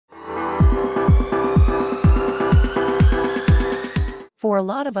For a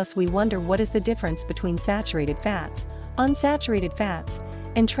lot of us, we wonder what is the difference between saturated fats, unsaturated fats,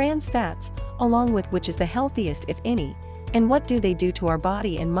 and trans fats, along with which is the healthiest if any, and what do they do to our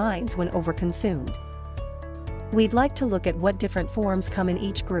body and minds when overconsumed. We'd like to look at what different forms come in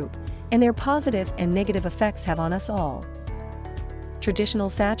each group, and their positive and negative effects have on us all.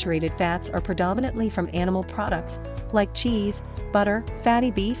 Traditional saturated fats are predominantly from animal products, like cheese, butter, fatty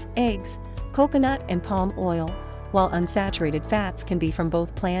beef, eggs, coconut and palm oil, while unsaturated fats can be from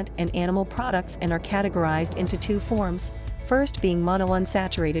both plant and animal products and are categorized into two forms, first being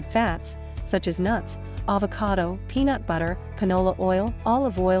monounsaturated fats, such as nuts, avocado, peanut butter, canola oil,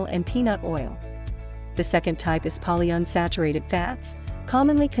 olive oil and peanut oil. The second type is polyunsaturated fats,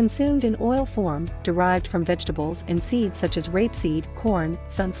 commonly consumed in oil form, derived from vegetables and seeds such as rapeseed, corn,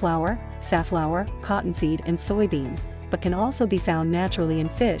 sunflower, safflower, cottonseed and soybean, but can also be found naturally in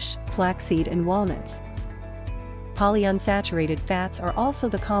fish, flaxseed and walnuts. Polyunsaturated fats are also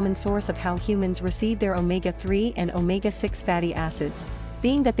the common source of how humans receive their omega-3 and omega-6 fatty acids,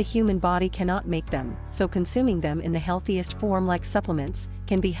 being that the human body cannot make them, so consuming them in the healthiest form like supplements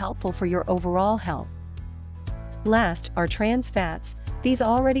can be helpful for your overall health. Last are trans fats. These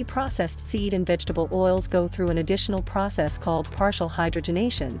already processed seed and vegetable oils go through an additional process called partial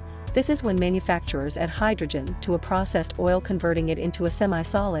hydrogenation. This is when manufacturers add hydrogen to a processed oil, converting it into a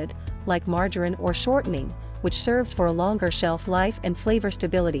semi-solid, like margarine, or shortening, which serves for a longer shelf life and flavor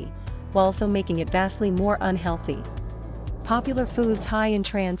stability, while also making it vastly more unhealthy. Popular foods high in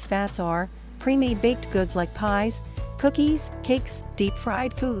trans fats are pre-made baked goods like pies, cookies, cakes,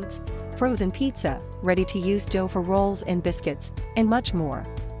 deep-fried foods, frozen pizza, ready-to-use dough for rolls and biscuits, and much more.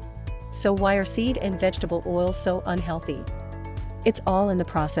 So why are seed and vegetable oils so unhealthy? It's all in the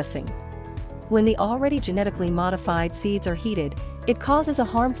processing. When the already genetically modified seeds are heated, it causes a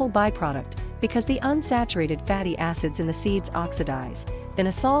harmful byproduct because the unsaturated fatty acids in the seeds oxidize. Then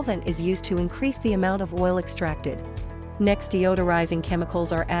a solvent is used to increase the amount of oil extracted. Next, deodorizing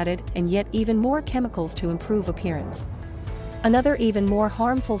chemicals are added, and yet even more chemicals to improve appearance. Another even more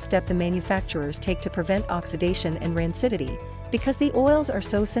harmful step the manufacturers take to prevent oxidation and rancidity, because the oils are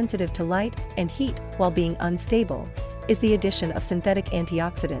so sensitive to light and heat while being unstable, is the addition of synthetic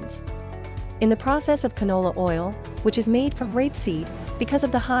antioxidants. In the process of canola oil, which is made from rapeseed, because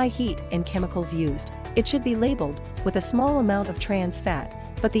of the high heat and chemicals used, it should be labeled with a small amount of trans fat,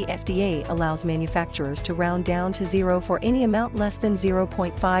 but the FDA allows manufacturers to round down to zero for any amount less than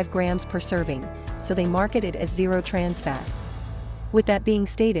 0.5 grams per serving, so they market it as zero trans fat. With that being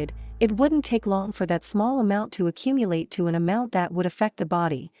stated, it wouldn't take long for that small amount to accumulate to an amount that would affect the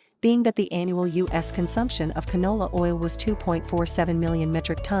body, being that the annual U.S. consumption of canola oil was 2.47 million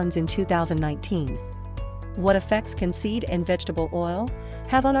metric tons in 2019. What effects can seed and vegetable oil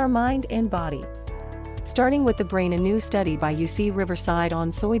have on our mind and body? Starting with the brain, a new study by UC Riverside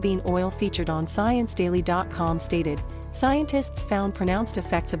on soybean oil featured on ScienceDaily.com stated, scientists found pronounced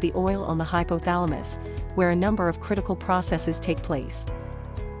effects of the oil on the hypothalamus, where a number of critical processes take place.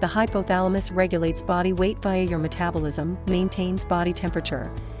 The hypothalamus regulates body weight via your metabolism, maintains body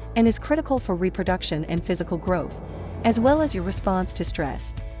temperature, and is critical for reproduction and physical growth, as well as your response to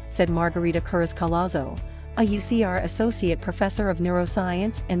stress, said Margarita Curras-Collazo, a UCR associate professor of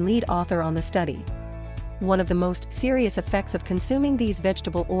neuroscience and lead author on the study. One of the most serious effects of consuming these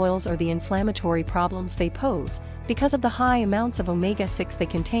vegetable oils are the inflammatory problems they pose because of the high amounts of omega-6 they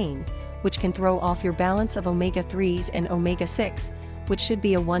contain, which can throw off your balance of omega-3s and omega-6, which should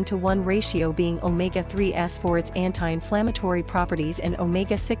be a 1-to-1 ratio, being omega-3s for its anti-inflammatory properties and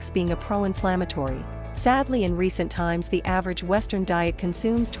omega-6 being a pro-inflammatory. Sadly, in recent times, the average Western diet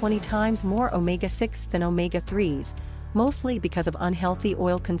consumes 20 times more omega-6 than omega-3s, mostly because of unhealthy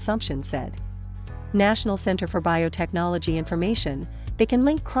oil consumption, said National Center for Biotechnology information. They can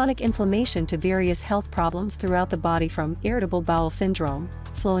link chronic inflammation to various health problems throughout the body, from irritable bowel syndrome,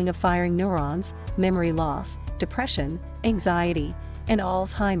 slowing of firing neurons, memory loss, depression, anxiety, and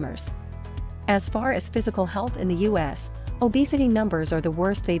Alzheimer's. As far as physical health in the U.S., obesity numbers are the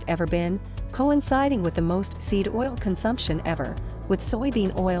worst they've ever been, coinciding with the most seed oil consumption ever, with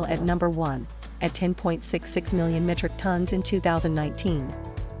soybean oil at number 1, at 10.66 million metric tons in 2019.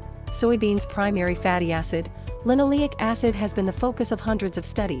 Soybeans' primary fatty acid, linoleic acid, has been the focus of hundreds of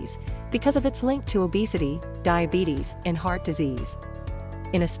studies because of its link to obesity, diabetes, and heart disease.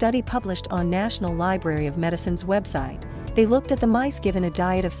 In a study published on National Library of Medicine's website, they looked at the mice given a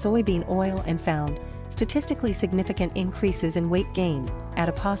diet of soybean oil and found statistically significant increases in weight gain,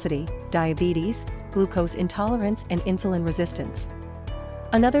 adiposity, diabetes, glucose intolerance, and insulin resistance.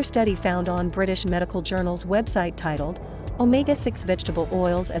 Another study found on British Medical Journal's website titled Omega-6 Vegetable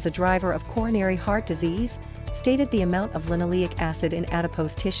Oils as a Driver of Coronary Heart Disease stated the amount of linoleic acid in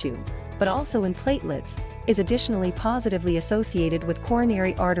adipose tissue, but also in platelets, is additionally positively associated with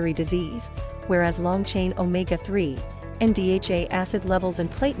coronary artery disease, whereas long-chain omega-3 and DHA acid levels in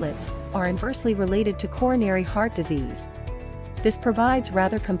platelets are inversely related to coronary heart disease. This provides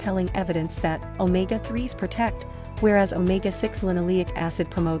rather compelling evidence that omega-3s protect, whereas omega-6 linoleic acid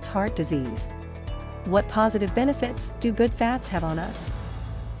promotes heart disease. What positive benefits do good fats have on us?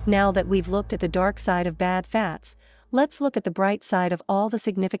 Now that we've looked at the dark side of bad fats, let's look at the bright side of all the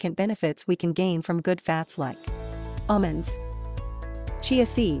significant benefits we can gain from good fats like almonds, chia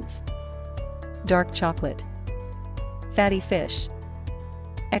seeds, dark chocolate, fatty fish,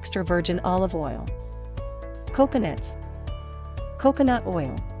 extra virgin olive oil, coconuts, coconut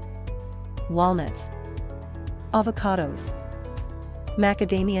oil, walnuts, avocados,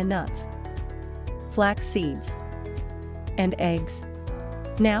 macadamia nuts, flax seeds, and eggs.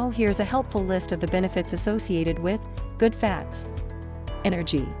 Now here's a helpful list of the benefits associated with good fats.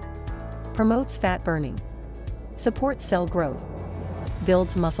 Energy. Promotes fat burning. Supports cell growth.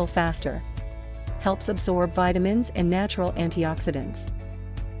 Builds muscle faster. Helps absorb vitamins and natural antioxidants.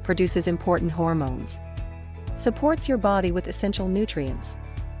 Produces important hormones. Supports your body with essential nutrients.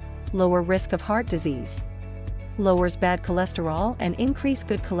 Lower risk of heart disease. Lowers bad cholesterol and increase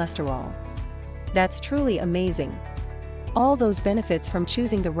good cholesterol. That's truly amazing. All those benefits from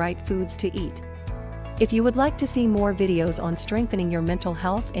choosing the right foods to eat. If you would like to see more videos on strengthening your mental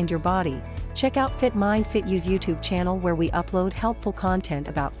health and your body, check out Fit Mind Fit You's YouTube channel, where we upload helpful content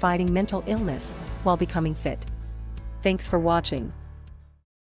about fighting mental illness while becoming fit. Thanks for watching.